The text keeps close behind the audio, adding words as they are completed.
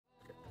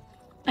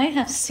I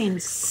have seen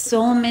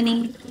so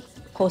many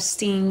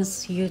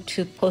postings,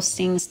 YouTube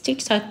postings,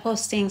 TikTok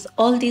postings,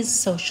 all these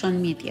social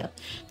media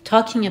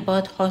talking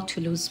about how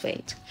to lose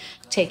weight.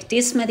 Take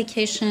this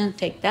medication,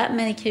 take that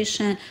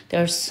medication.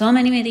 There are so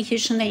many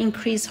medications that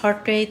increase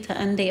heart rate,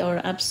 and they are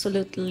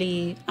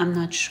absolutely, I'm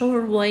not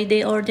sure why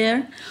they are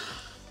there.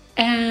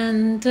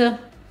 And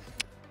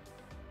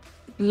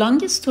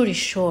long story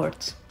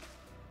short,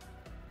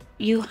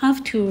 you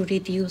have to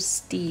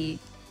reduce the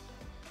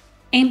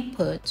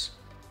input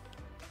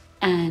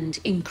and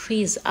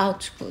increase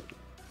output.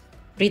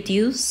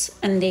 Reduce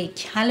the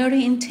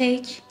calorie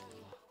intake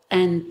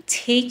and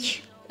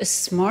take a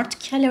smart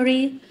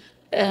calorie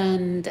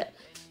and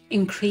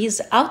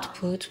increase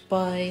output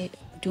by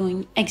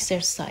doing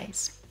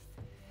exercise.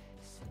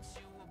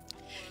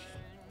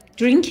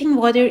 Drinking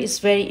water is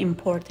very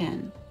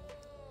important.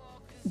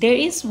 There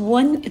is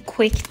one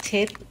quick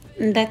tip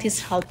that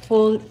is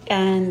helpful,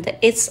 and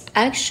it's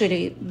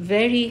actually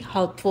very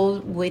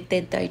helpful with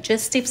the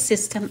digestive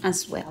system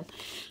as well.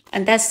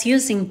 And that's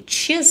using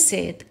chia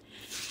seed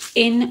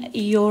in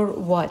your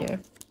water.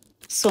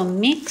 So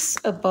mix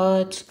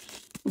about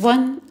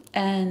 1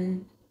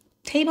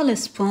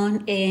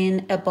 tablespoon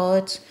in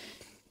about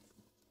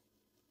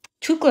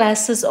 2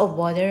 glasses of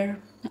water.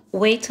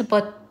 Wait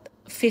about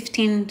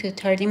 15 to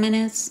 30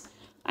 minutes,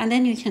 and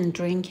then you can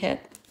drink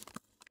it.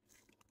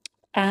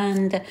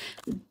 And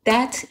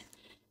that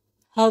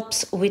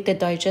helps with the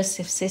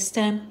digestive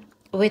system,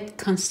 with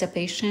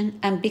constipation.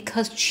 And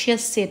because chia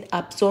seed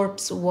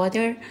absorbs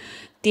water,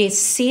 the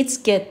seeds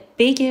get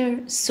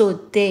bigger, so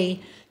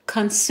they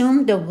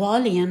consume the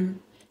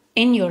volume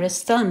in your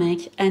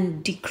stomach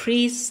and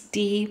decrease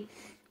the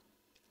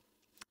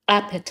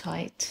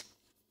appetite.